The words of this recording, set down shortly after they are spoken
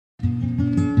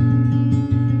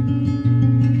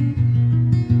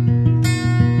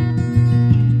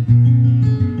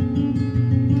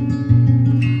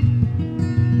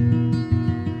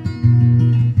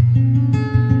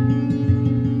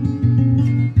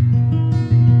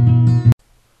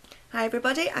Hi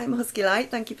everybody, I'm Husky Light.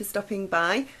 Thank you for stopping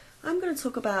by. I'm going to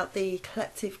talk about the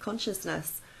collective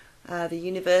consciousness, the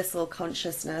universal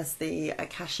consciousness, the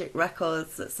Akashic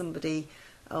records that somebody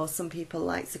or some people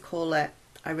like to call it.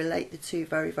 I relate the two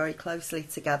very, very closely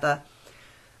together.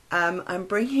 I'm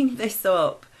bringing this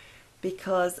up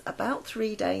because about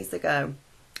 3 days ago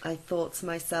I thought to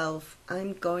myself,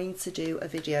 I'm going to do a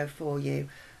video for you.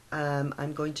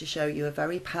 I'm going to show you a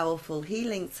very powerful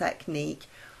healing technique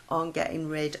on getting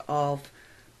rid of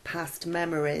past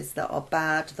memories that are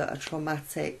bad, that are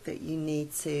traumatic, that you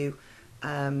need to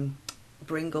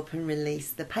bring up and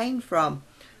release the pain from.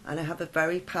 And I have a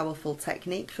very powerful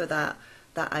technique for that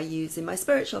I use in my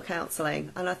spiritual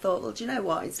counselling. And I thought, well, do you know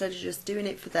what, instead of just doing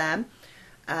it for them,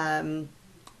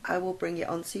 I will bring it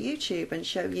onto YouTube and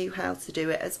show you how to do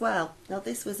it as well. Now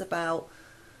this was about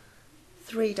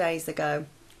 3 days ago,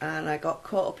 and I got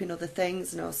caught up in other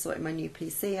things, and I was sorting my new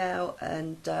PC out,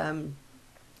 and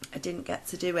I didn't get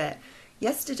to do it.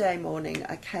 Yesterday morning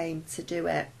I came to do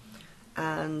it,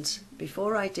 and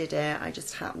before I did it I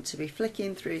just happened to be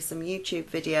flicking through some YouTube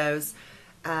videos,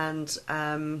 and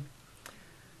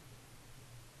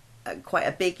quite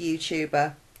a big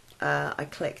YouTuber I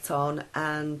clicked on,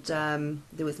 and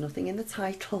there was nothing in the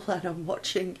title, and I'm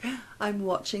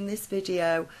watching this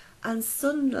video, and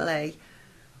suddenly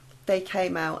they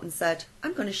came out and said,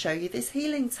 I'm going to show you this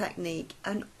healing technique,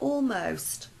 and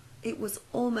it was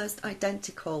almost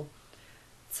identical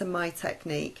to my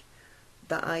technique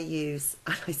that I use.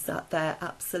 And I sat there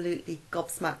absolutely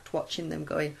gobsmacked watching them,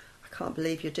 going, I can't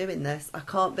believe you're doing this. I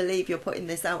can't believe you're putting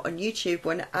this out on YouTube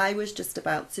when I was just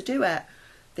about to do it.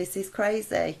 This is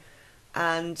crazy.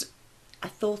 And I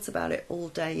thought about it all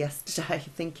day yesterday,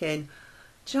 thinking,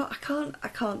 do you know, I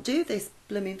can't do this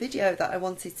blooming video that I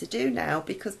wanted to do now,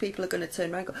 because people are going to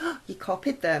turn around and go, oh, you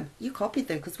copied them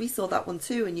because we saw that one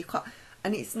too,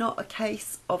 and it's not a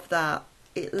case of that.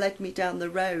 It led me down the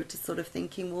road to sort of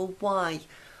thinking, well,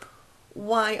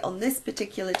 why on this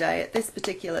particular day at this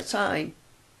particular time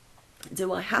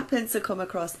do I happen to come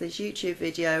across this YouTube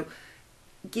video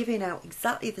giving out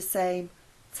exactly the same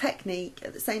technique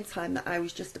at the same time that I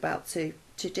was just about to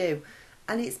do?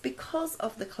 And it's because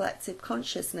of the collective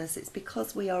consciousness. It's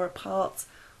because we are a part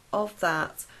of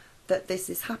that this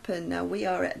has happened. Now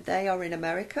they are in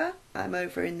America, I'm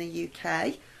over in the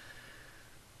UK,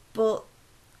 but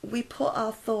we put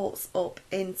our thoughts up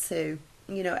into,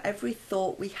 every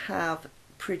thought we have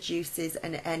produces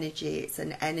an energy. It's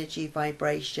an energy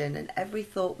vibration, and every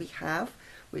thought we have,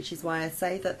 which is why I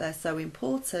say that they're so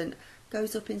important,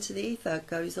 goes up into the ether,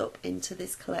 goes up into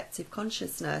this collective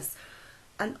consciousness.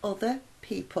 And other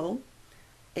people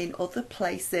in other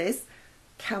places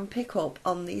can pick up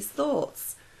on these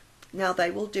thoughts. Now they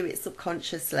will do it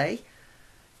subconsciously.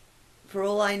 For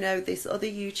all I know, this other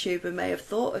YouTuber may have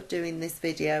thought of doing this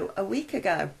video a week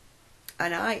ago,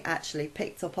 and I actually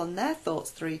picked up on their thoughts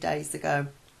 3 days ago.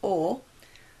 Or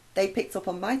they picked up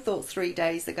on my thoughts 3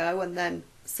 days ago, and then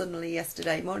suddenly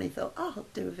yesterday morning thought, oh, I'll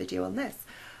do a video on this.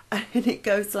 And it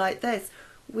goes like this.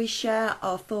 We share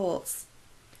our thoughts.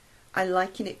 I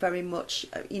liken it very much,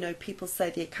 people say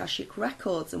the Akashic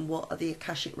records, and what are the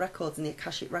Akashic records? And the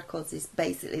Akashic records is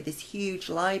basically this huge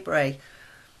library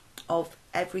of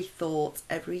every thought,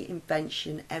 every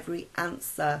invention, every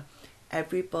answer,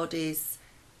 everybody's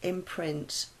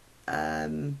imprint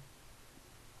that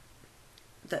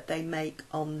they make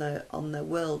on the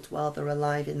world while they're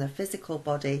alive in their physical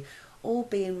body, all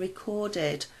being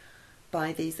recorded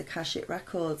by these Akashic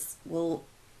records. Well,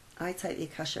 I take the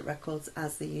Akashic records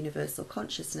as the universal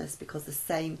consciousness, because the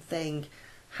same thing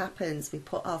happens. We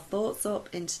put our thoughts up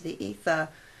into the ether,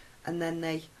 and then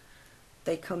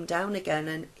they come down again,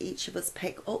 and each of us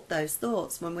pick up those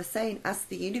thoughts. When we're saying ask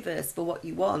the universe for what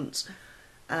you want,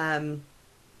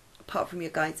 apart from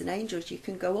your guides and angels, you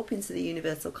can go up into the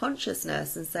universal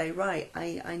consciousness and say, right,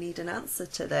 I need an answer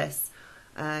to this.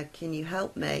 Can you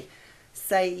help me?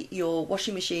 Say your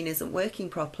washing machine isn't working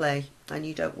properly, and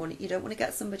you don't want to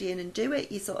get somebody in and do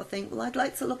it. You sort of think, well, I'd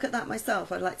like to look at that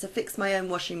myself. I'd like to fix my own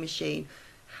washing machine.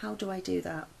 How do I do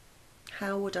that?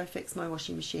 How would I fix my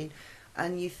washing machine?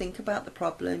 And you think about the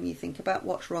problem, you think about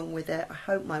what's wrong with it. I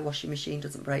hope my washing machine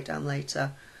doesn't break down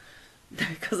later,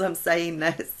 because I'm saying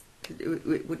this,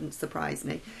 it wouldn't surprise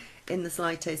me in the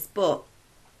slightest. But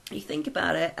you think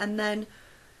about it, and then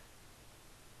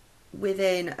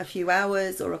within a few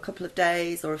hours or a couple of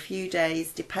days or a few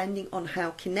days, depending on how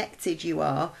connected you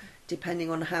are,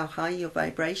 depending on how high your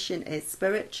vibration is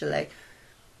spiritually,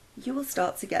 you will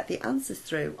start to get the answers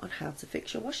through on how to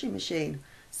fix your washing machine.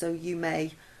 So you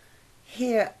may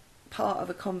hear part of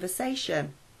a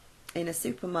conversation in a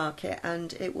supermarket,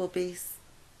 and it will be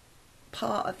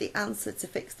part of the answer to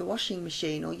fix the washing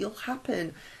machine, or you'll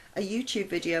happen, a YouTube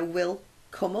video will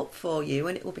come up for you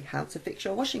and it will be how to fix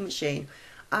your washing machine.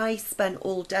 I spent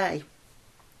all day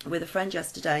with a friend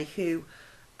yesterday who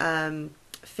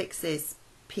fixes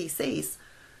PCs.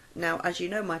 Now, as you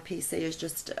know, my PC is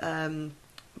just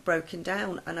broken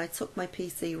down, and I took my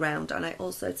PC round, and I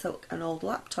also took an old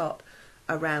laptop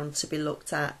around to be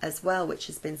looked at as well, which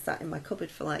has been sat in my cupboard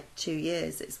for like 2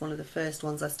 years. It's one of the first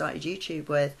ones I started YouTube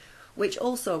with, which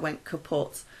also went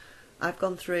kaput. I've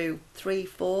gone through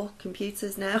 3-4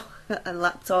 computers now and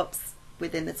laptops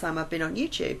within the time I've been on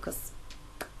YouTube, because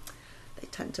they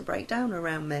tend to break down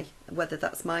around me. Whether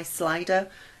that's my slider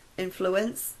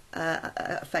influence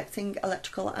affecting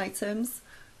electrical items,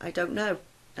 I don't know.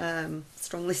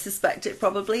 Strongly suspect it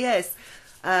probably is.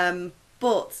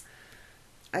 But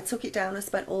I took it down. I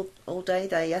spent all day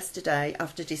there yesterday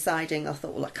after deciding, I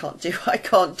thought, well, I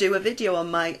can't do a video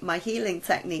on my healing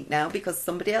technique now, because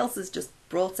somebody else has just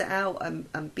brought it out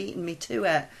and beaten me to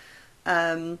it.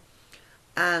 And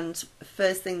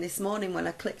first thing this morning when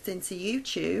I clicked into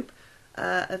YouTube,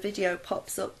 a video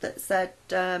pops up that said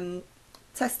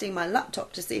testing my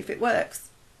laptop to see if it works.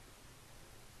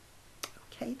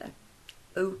 Okay then,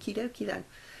 okie dokie then.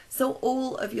 So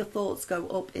all of your thoughts go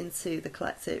up into the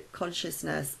collective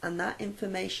consciousness, and that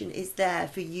information is there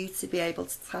for you to be able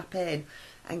to tap in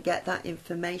and get that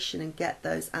information and get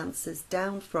those answers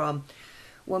down from.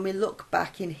 When we look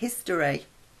back in history,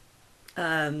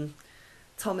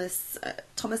 Thomas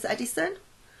Edison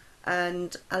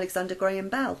and Alexander Graham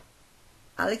Bell.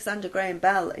 Alexander Graham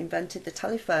Bell invented the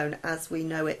telephone as we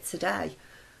know it today,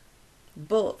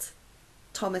 but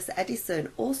Thomas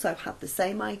Edison also had the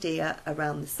same idea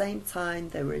around the same time.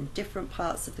 They were in different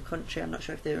parts of the country. I'm not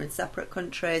sure if they were in separate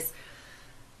countries,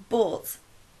 but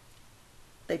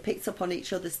they picked up on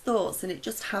each other's thoughts, and it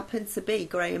just happened to be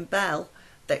Graham Bell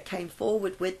that came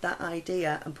forward with that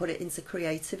idea and put it into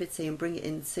creativity and bring it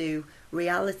into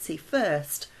reality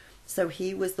first. So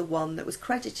he was the one that was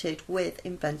credited with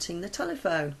inventing the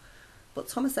telephone. But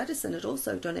Thomas Edison had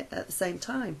also done it at the same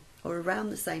time, or around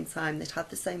the same time. They'd had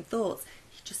the same thoughts.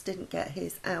 He just didn't get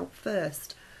his out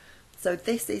first. So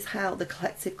this is how the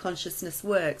collective consciousness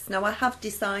works. Now, I have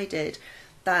decided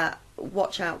that,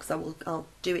 watch out, because I'll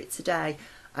do it today.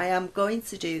 I am going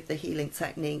to do the healing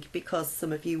technique because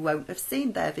some of you won't have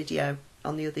seen their video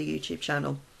on the other YouTube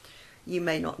channel. You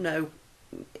may not know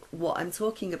what I'm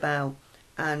talking about,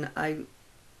 and I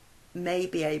may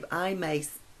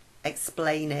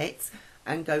explain it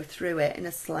and go through it in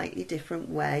a slightly different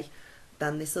way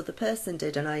than this other person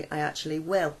did, and I actually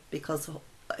will, because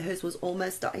hers was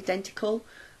almost identical,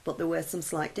 but there were some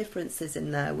slight differences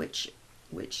in there which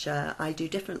I do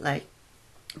differently.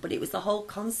 But it was the whole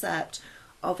concept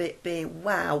of it being,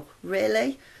 wow,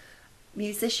 really?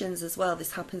 Musicians as well.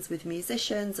 This happens with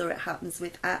musicians, or it happens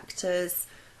with actors,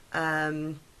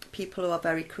 people who are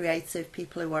very creative,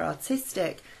 people who are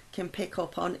artistic can pick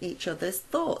up on each other's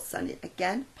thoughts, and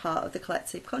again, part of the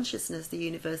collective consciousness, the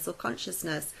universal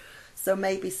consciousness. So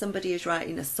maybe somebody is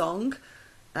writing a song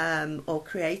or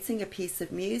creating a piece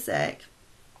of music,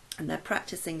 and they're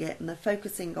practicing it and they're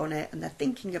focusing on it and they're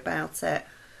thinking about it,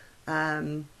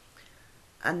 and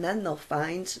then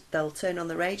they'll turn on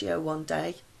the radio one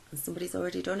day and somebody's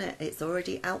already done it. It's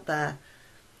already out there.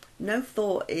 No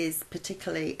thought is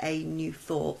particularly a new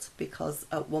thought, because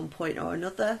at one point or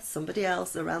another somebody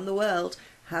else around the world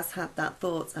has had that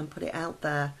thought and put it out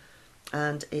there,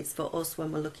 and it's for us,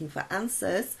 when we're looking for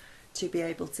answers, to be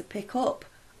able to pick up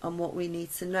on what we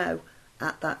need to know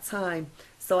at that time.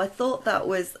 So I thought that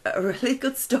was a really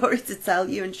good story to tell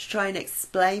you and to try and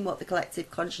explain what the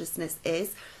collective consciousness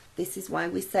is. This is why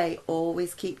we say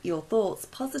always keep your thoughts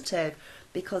positive,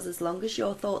 because as long as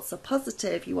your thoughts are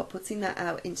positive, you are putting that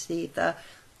out into the ether.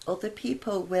 Other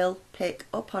people will pick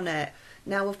up on it.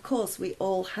 Now, of course, we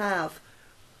all have,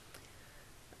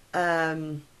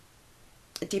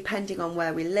 depending on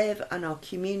where we live and our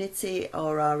community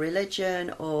or our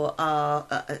religion or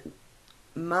our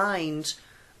mind,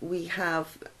 we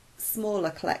have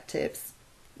smaller collectives.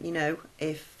 You know,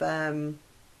 if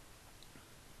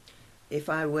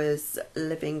I was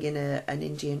living in an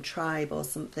Indian tribe or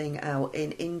something out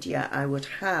in India, I would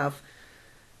have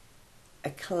a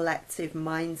collective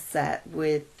mindset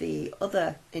with the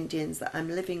other Indians that I'm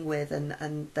living with,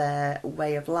 and their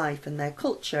way of life and their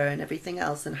culture and everything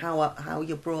else, and how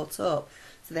you're brought up.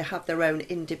 So they have their own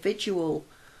individual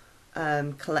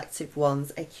collective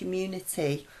ones. A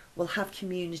community will have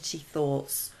community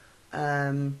thoughts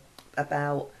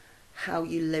about how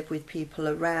you live with people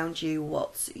around you,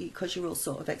 because you're all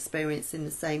sort of experiencing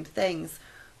the same things.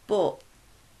 But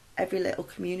every little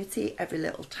community, every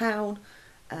little town,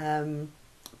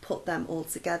 put them all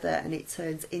together, and it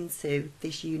turns into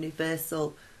this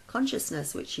universal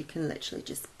consciousness, which you can literally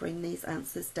just bring these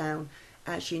answers down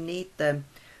as you need them.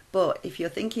 But if you're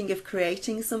thinking of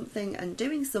creating something and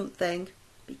doing something,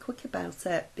 be quick about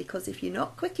it, because if you're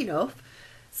not quick enough,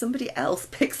 somebody else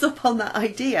picks up on that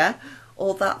idea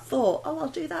or that thought. Oh, I'll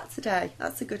do that today.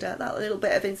 That's a good, that little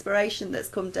bit of inspiration that's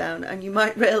come down, and you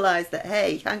might realise that,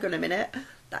 hey, hang on a minute,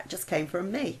 that just came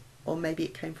from me. Or maybe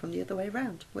it came from the other way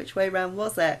around. Which way round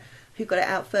was it? Who got it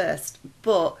out first?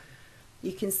 But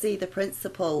you can see the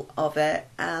principle of it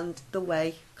and the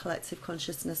way collective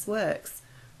consciousness works.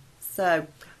 So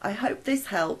I hope this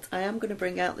helped. I am going to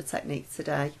bring out the technique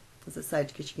today, as I said,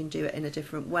 because you can do it in a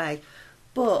different way.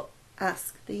 But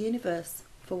ask the universe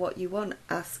for what you want.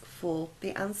 Ask for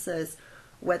the answers,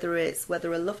 whether it's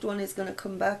whether a loved one is going to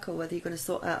come back or whether you're going to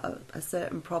sort out a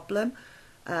certain problem.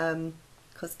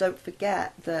 Because don't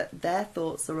forget that their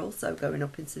thoughts are also going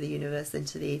up into the universe,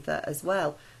 into the ether as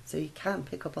well. So you can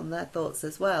pick up on their thoughts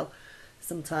as well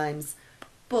sometimes.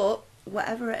 But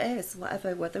whatever it is,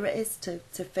 whether it is to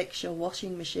fix your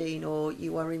washing machine, or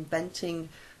you are inventing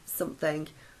something,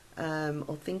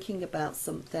 or thinking about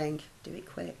something, do it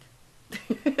quick.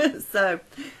 So,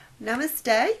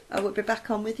 namaste. I will be back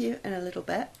on with you in a little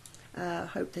bit.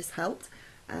 Hope this helped,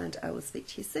 and I will speak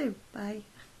to you soon. Bye.